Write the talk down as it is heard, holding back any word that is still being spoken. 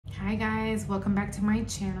Hi guys, welcome back to my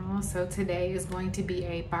channel. So today is going to be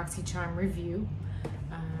a Boxycharm review.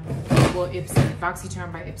 Ipsy,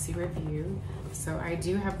 Boxycharm by Ipsy review. So I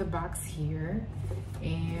do have the box here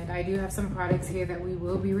and I do have some products here that we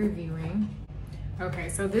will be reviewing. Okay,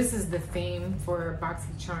 so this is the theme for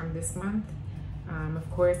Boxycharm this month. Of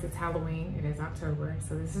course, it's Halloween, it is October,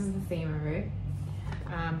 so this is the theme of it.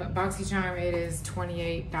 But Boxycharm, it is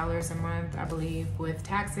 $28 a month, I believe, with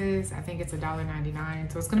taxes. I think it's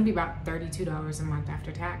 $1.99, so it's gonna be about $32 a month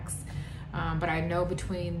after tax. But I know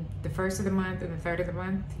between the first of the month and the third of the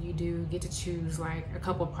month, you do get to choose like a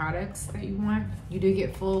couple products that you want. You do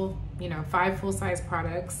get 5 full-size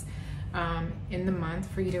products in the month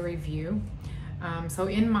for you to review. So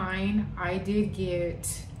in mine, I did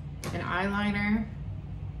get an eyeliner,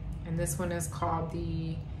 and this one is called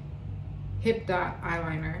the Hip Dot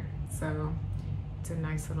eyeliner. So it's a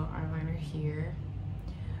nice little eyeliner here,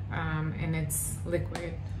 and it's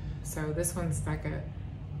liquid. So this one's like a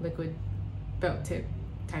liquid felt tip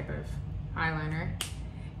type of eyeliner.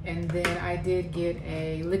 And then I did get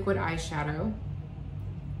a liquid eyeshadow.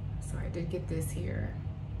 So I did get this here.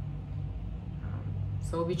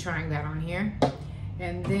 So we'll be trying that on here.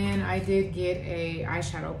 And then I did get a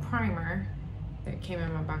eyeshadow primer that came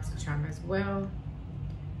in my Boxycharm as well.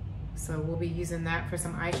 So we'll be using that for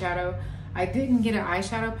some eyeshadow. I didn't get an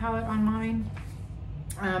eyeshadow palette on mine,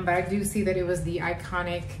 but I do see that it was the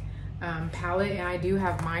Iconic palette, and I do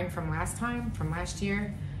have mine from last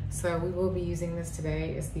year. So we will be using this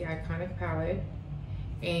today. It's the Iconic palette,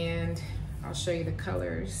 and I'll show you the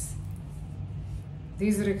colors.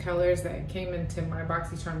 These are the colors that came into my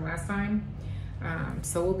Boxycharm last time.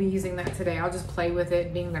 So we'll be using that today. I'll just play with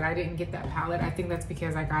it, being that I didn't get that palette. I think that's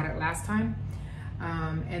because I got it last time.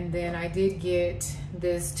 And then I did get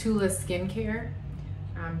this Tula skincare.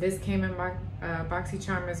 This came in my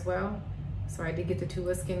Boxycharm as well. So I did get the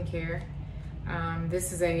Tula skincare.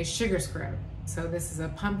 This is a sugar scrub. So this is a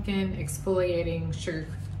pumpkin exfoliating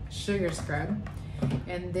sugar scrub.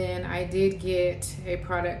 And then I did get a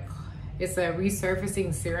product. It's a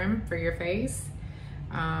resurfacing serum for your face.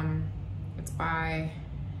 It's by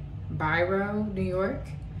Biro, New York.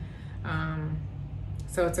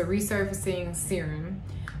 So it's a resurfacing serum.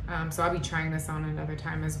 So I'll be trying this on another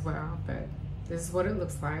time as well, but this is what it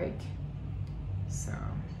looks like. So,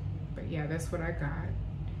 but yeah, that's what I got.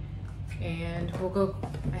 And we'll go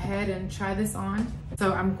ahead and try this on.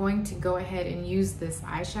 So I'm going to go ahead and use this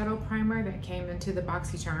eyeshadow primer that came into the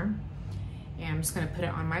Boxycharm. And I'm just gonna put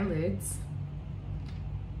it on my lids.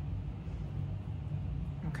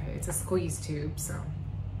 Okay, it's a squeeze tube, so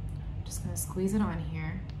I'm just gonna squeeze it on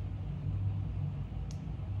here.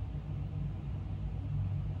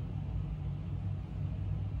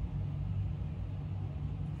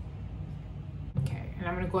 And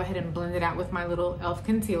I'm gonna go ahead and blend it out with my little e.l.f.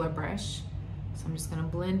 concealer brush. So I'm just gonna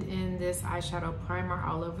blend in this eyeshadow primer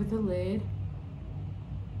all over the lid.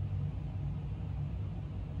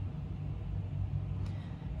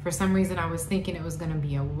 For some reason, I was thinking it was gonna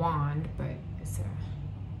be a wand, but it's a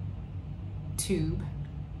tube,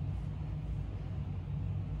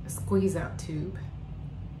 a squeeze out tube.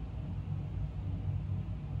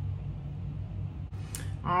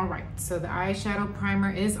 All right, so the eyeshadow primer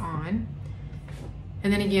is on.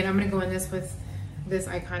 And then again, I'm gonna go in this with this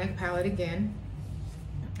Iconic palette again.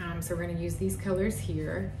 So we're gonna use these colors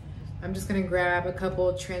here. I'm just gonna grab a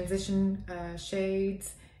couple transition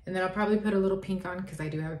shades, and then I'll probably put a little pink on because I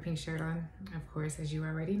do have a pink shirt on, of course, as you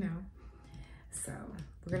already know. So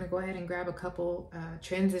we're gonna go ahead and grab a couple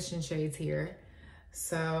transition shades here.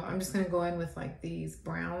 So I'm just gonna go in with like these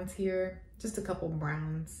browns here, just a couple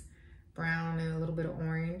browns, brown and a little bit of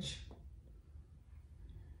orange.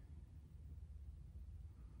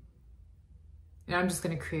 And I'm just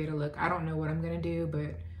gonna create a look. I don't know what I'm gonna do,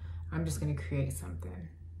 but I'm just gonna create something.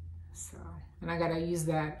 So, and I gotta use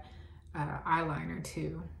that eyeliner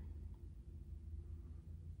too.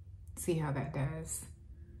 See how that does.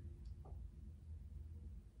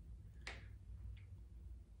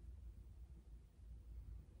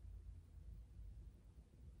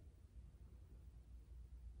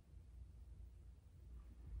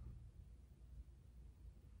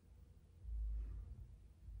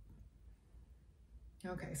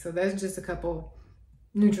 Okay, so that's just a couple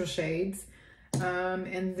neutral shades.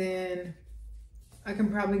 And then I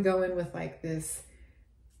can probably go in with like this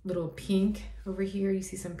little pink over here. You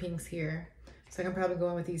see some pinks here. So I can probably go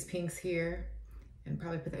in with these pinks here and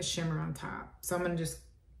probably put that shimmer on top. So I'm gonna just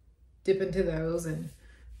dip into those and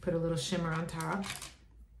put a little shimmer on top.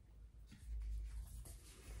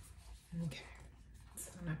 Okay, so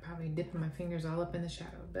I'm not probably dipping my fingers all up in the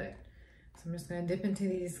shadow, but so I'm just gonna dip into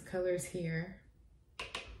these colors here.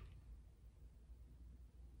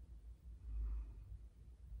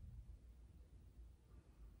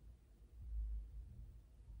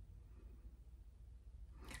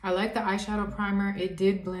 I like the eyeshadow primer. It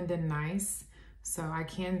did blend in nice, so I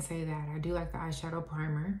can say that. I do like the eyeshadow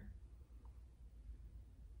primer.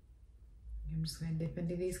 I'm just gonna dip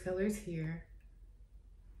into these colors here.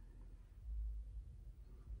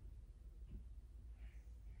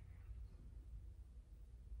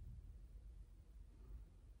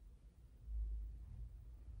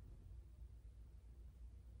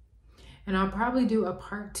 And I'll probably do a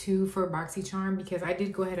part 2 for Boxycharm because I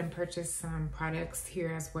did go ahead and purchase some products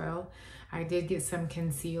here as well. I did get some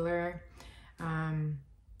concealer, and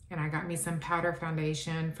I got me some powder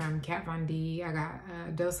foundation from Kat Von D. I got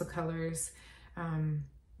a Dose of Colors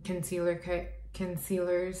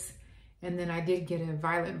concealers, and then I did get a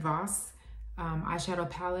Violet Voss eyeshadow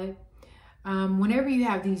palette. Whenever you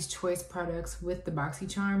have these choice products with the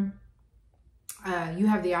Boxycharm, you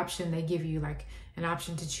have the option, they give you like an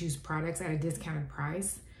option to choose products at a discounted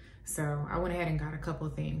price. So I went ahead and got a couple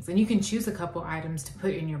of things, and you can choose a couple items to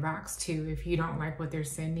put in your box too. If you don't like what they're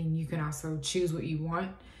sending, you can also choose what you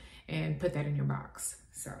want and put that in your box.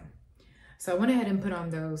 So I went ahead and put on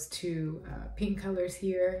those 2 pink colors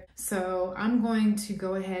here. So I'm going to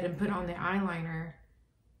go ahead and put on the eyeliner,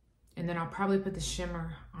 and then I'll probably put the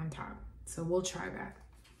shimmer on top. So we'll try that.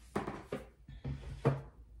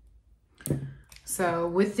 So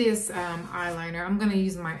with this eyeliner, I'm gonna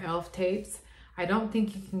use my e.l.f. tapes. I don't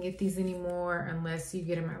think you can get these anymore unless you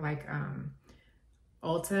get them at like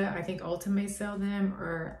Ulta. I think Ulta may sell them,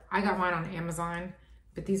 or I got mine on Amazon,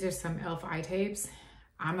 but these are some e.l.f. eye tapes.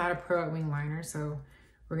 I'm not a pro at wing liner, so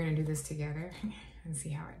we're gonna do this together and see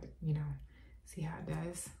how it, see how it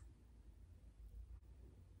does.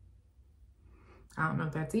 I don't know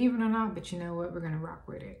if that's even or not, but you know what? We're gonna rock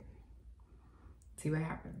with it. See what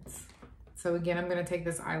happens. So again, I'm gonna take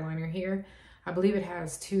this eyeliner here. I believe it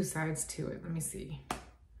has 2 sides to it. Let me see.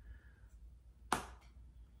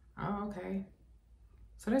 Oh, okay.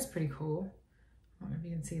 So that's pretty cool. I don't know if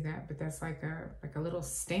you can see that, but that's like a little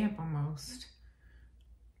stamp almost.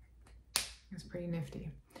 It's pretty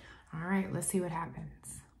nifty. All right, let's see what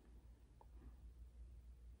happens.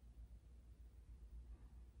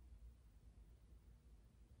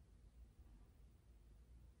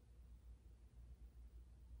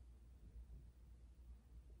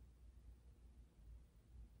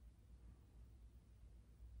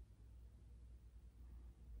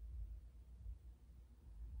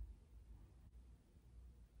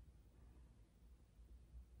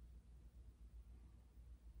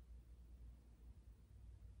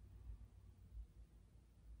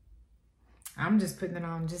 I'm just putting it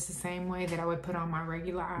on just the same way that I would put on my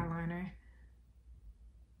regular eyeliner.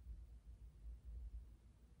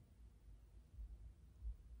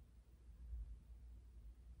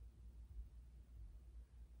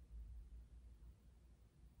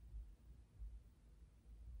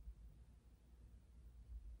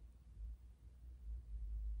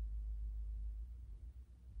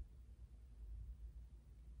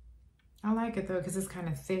 I like it though, because it's kind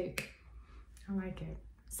of thick. I like it.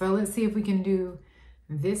 So let's see if we can do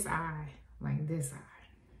this eye, like this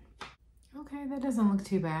eye. Okay, that doesn't look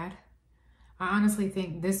too bad. I honestly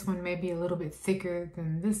think this one may be a little bit thicker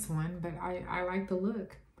than this one, but I like the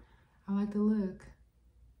look. I like the look.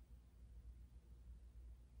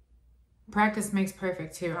 Practice makes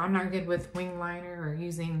perfect too. I'm not good with wing liner or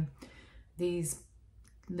using these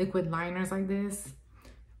liquid liners like this.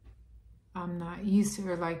 I'm not used to,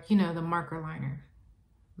 or like, the marker liner,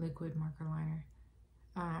 liquid marker liner.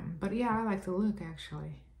 But yeah, I like the look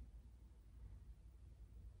actually.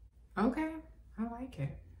 Okay, I like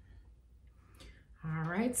it. All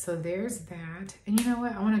right, so there's that. And you know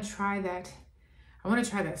what? I want to try that. I want to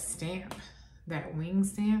try that stamp, that wing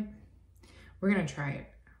stamp. We're going to try it.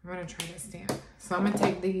 I'm going to try that stamp. So I'm going to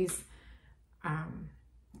take these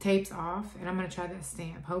tapes off, and I'm going to try that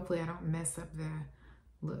stamp. Hopefully I don't mess up the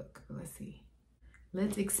look. But let's see.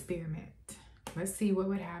 Let's experiment. Let's see what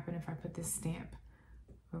would happen if I put this stamp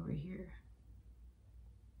over here.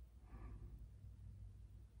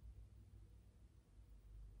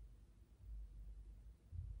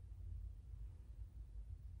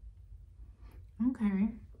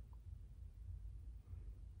 Okay.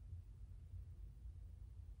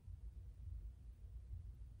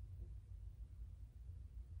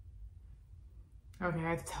 Okay,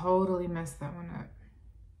 I totally messed that one up.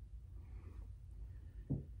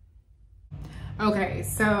 Okay,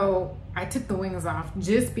 so I took the wings off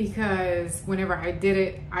just because whenever I did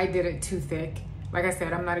it too thick. Like I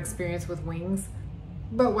said, I'm not experienced with wings,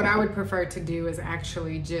 but what I would prefer to do is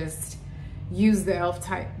actually just use the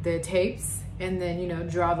e.l.f. the tapes and then,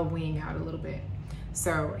 draw the wing out a little bit.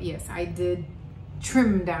 So yes, I did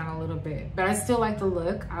trim them down a little bit, but I still like the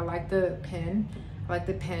look. I like the pen. I like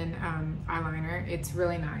the pen eyeliner. It's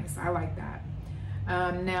really nice. I like that.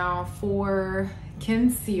 Now for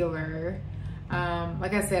concealer,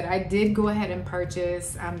 like I said, I did go ahead and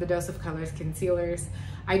purchase the Dose of Colors concealers.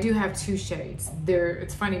 I do have 2 shades.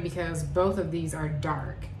 It's funny because both of these are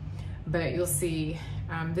dark, but you'll see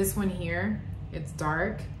this one here, it's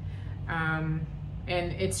dark, and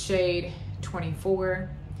it's shade 24.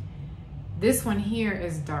 This one here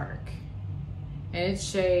is dark, and it's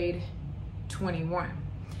shade 21.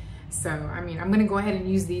 So, I mean, I'm gonna go ahead and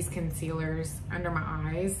use these concealers under my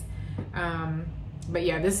eyes. But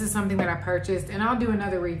yeah, this is something that I purchased, and I'll do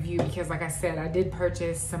another review because like I said, I did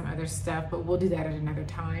purchase some other stuff, but we'll do that at another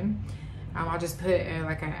time. I'll just put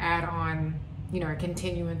like an add-on, you know, a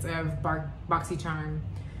continuance of Boxycharm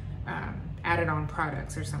added on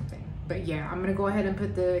products or something. But yeah, I'm gonna go ahead and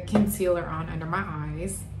put the concealer on under my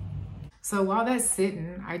eyes. So while that's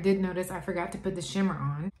sitting, I did notice I forgot to put the shimmer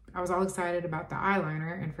on. I was all excited about the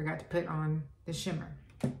eyeliner and forgot to put on the shimmer.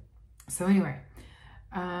 So anyway,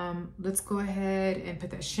 let's go ahead and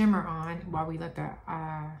put that shimmer on while we let the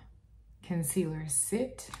concealer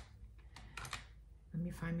sit. Let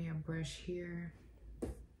me find me a brush here.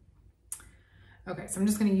 Okay, so I'm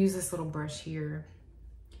just gonna use this little brush here,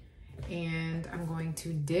 and I'm going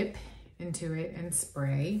to dip into it and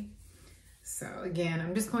spray. So again,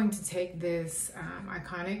 I'm just going to take this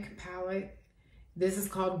iconic palette. This is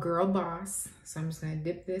called Girl Boss. So I'm just gonna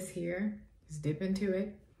dip this here, just dip into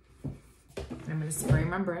it. I'm gonna spray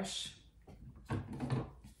my brush.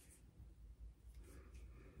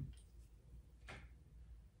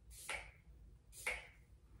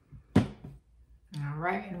 All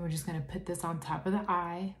right, and we're just gonna put this on top of the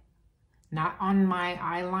eye. Not on my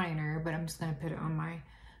eyeliner, but I'm just gonna put it on my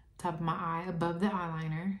top of my eye above the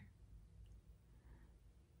eyeliner.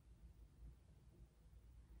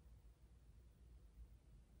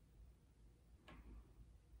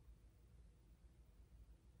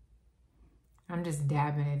 I'm just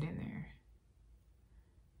dabbing it in there.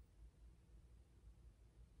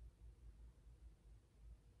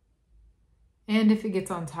 And if it gets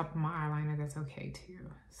on top of my eyeliner, that's okay too.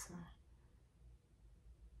 So.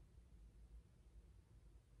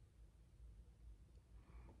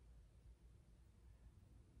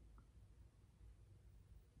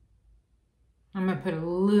 I'm gonna put a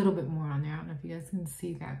little bit more on there. I don't know if you guys can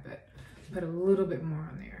see that, but put a little bit more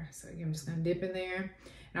on there. So again, I'm just gonna dip in there.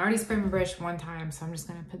 And I already sprayed my brush one time, so I'm just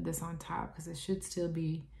gonna put this on top because it should still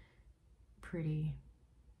be pretty.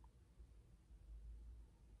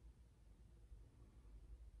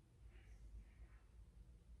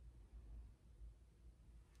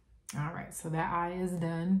 All right, so that eye is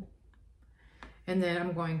done. And then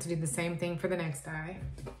I'm going to do the same thing for the next eye.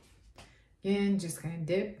 Again, just gonna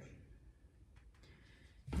dip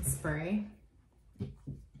and spray.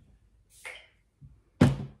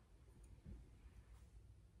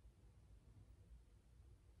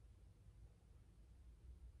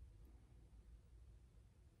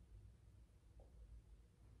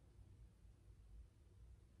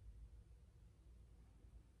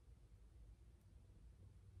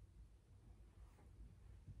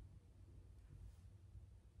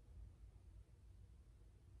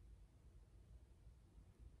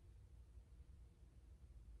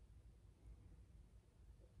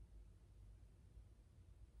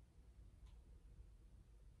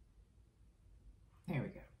 There we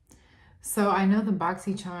go. So I know the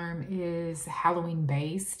Boxycharm is Halloween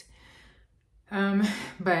based, but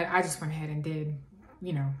I just went ahead and did,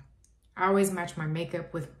 you know, I always match my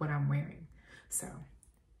makeup with what I'm wearing. So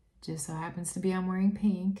just so happens to be I'm wearing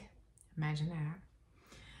pink. Imagine that.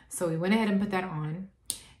 So we went ahead and put that on.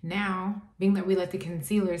 Now, being that we let the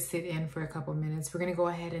concealer sit in for a couple minutes, we're gonna go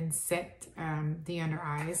ahead and set the under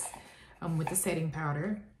eyes with the setting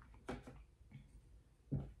powder.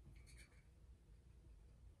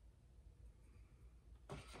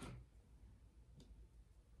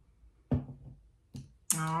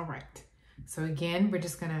 All right, so again, we're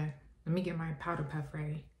just gonna, let me get my powder puff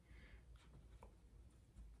ready.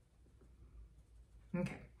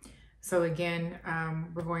 Okay, so again,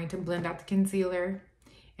 we're going to blend out the concealer.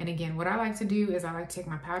 And again, what I like to do is I like to take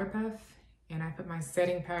my powder puff and I put my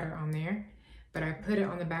setting powder on there, but I put it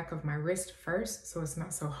on the back of my wrist first so it's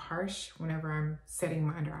not so harsh whenever I'm setting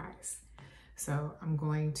my under eyes. So I'm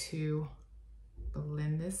going to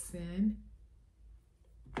blend this in.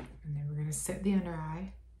 And then we're gonna set the under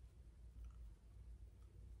eye.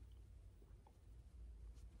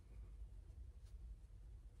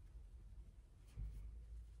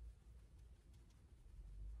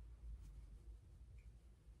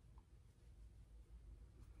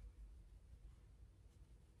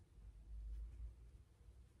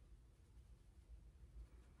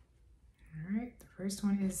 first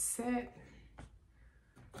one is set.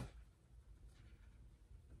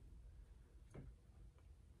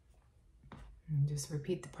 And just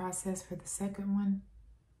repeat the process for the second one.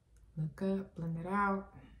 Look up, blend it out.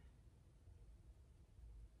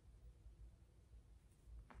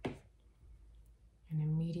 And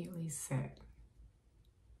immediately set.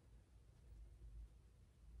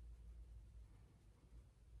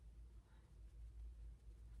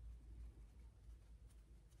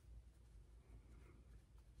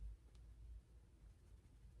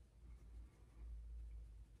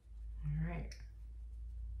 All right.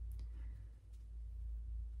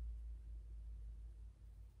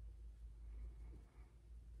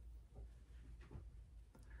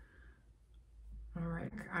 All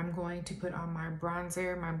right, I'm going to put on my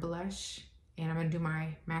bronzer, my blush, and I'm gonna do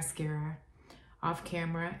my mascara off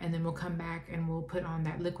camera, and then we'll come back and we'll put on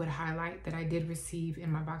that liquid highlight that I did receive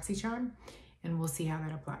in my Boxycharm, and we'll see how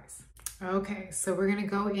that applies. Okay, so we're gonna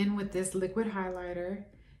go in with this liquid highlighter.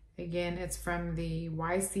 Again, it's from the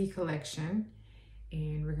YC collection,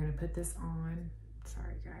 and we're gonna put this on.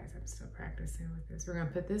 Sorry guys, I'm still practicing with this. We're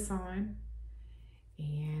gonna put this on,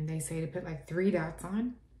 and they say to put like 3 dots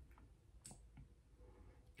on.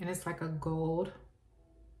 And it's like a gold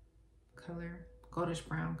color, goldish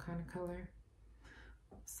brown kind of color.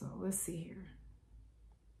 So let's see here.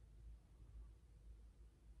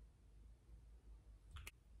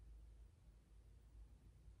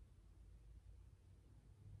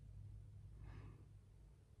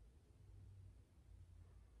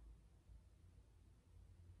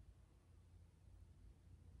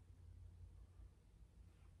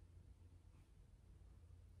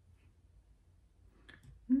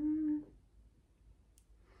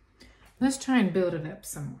 Let's try and build it up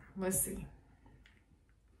some more. Let's see.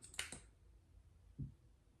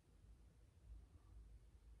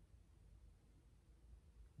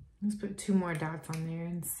 Let's put 2 more dots on there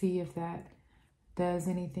and see if that does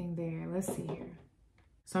anything there. Let's see here.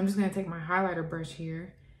 So I'm just gonna take my highlighter brush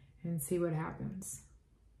here and see what happens.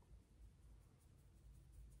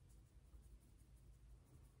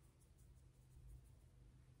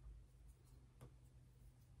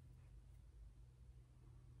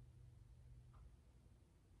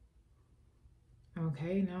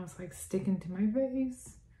 Okay, now it's like sticking to my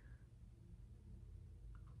face.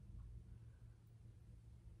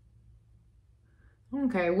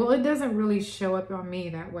 Okay, well, it doesn't really show up on me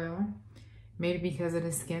that well. Maybe because of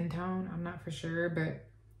the skin tone, I'm not for sure, but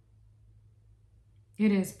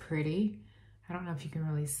it is pretty. I don't know if you can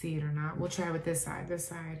really see it or not. We'll try with this side. This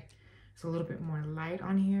side is a little bit more light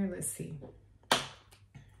on here. Let's see.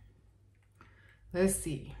 Let's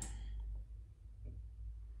see.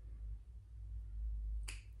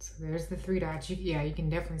 So there's the 3 dots. Yeah, you can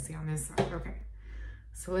definitely see on this side. Okay.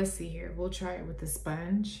 So let's see here. We'll try it with the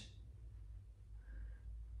sponge.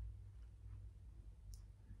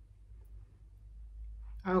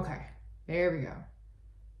 Okay, there we go.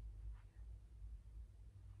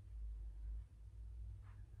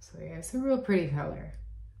 So yeah, it's a real pretty color.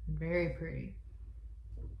 Very pretty.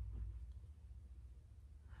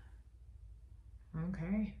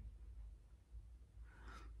 Okay.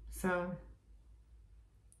 So,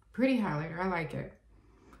 pretty highlighter, I like it.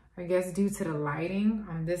 I guess due to the lighting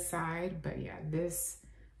on this side, but yeah, this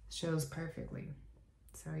shows perfectly.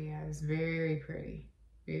 So yeah, it's very pretty,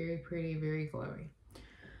 very glowy.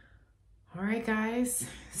 All right, guys,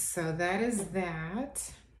 so that is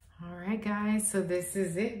that. All right, guys, so this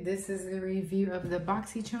is it. This is the review of the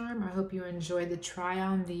Boxycharm. I hope you enjoyed the try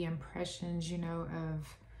on, the impressions, you know, of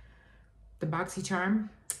the Boxycharm.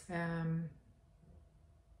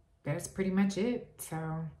 That's pretty much it.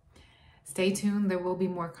 So stay tuned. There will be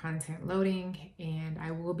more content loading, and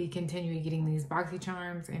I will be continuing getting these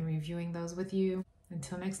Boxycharms and reviewing those with you.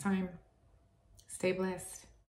 Until next time, stay blessed.